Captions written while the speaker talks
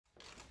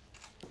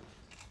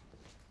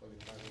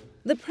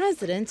The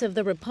President of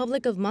the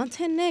Republic of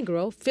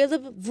Montenegro,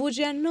 Filip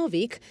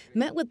Vujanović,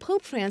 met with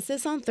Pope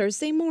Francis on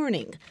Thursday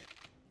morning.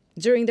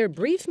 During their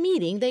brief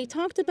meeting, they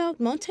talked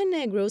about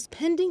Montenegro's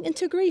pending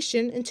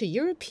integration into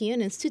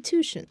European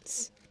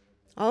institutions.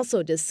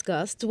 Also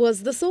discussed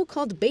was the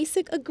so-called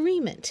Basic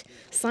Agreement.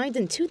 Signed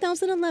in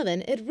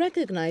 2011, it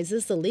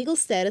recognizes the legal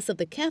status of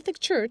the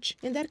Catholic Church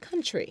in that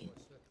country.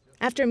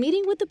 After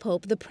meeting with the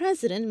Pope, the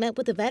President met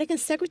with the Vatican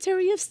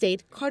Secretary of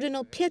State,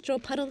 Cardinal Pietro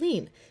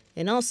Parolin,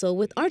 and also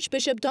with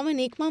Archbishop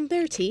Dominique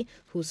Mamberti,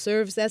 who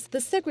serves as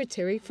the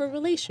Secretary for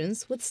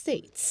Relations with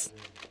States.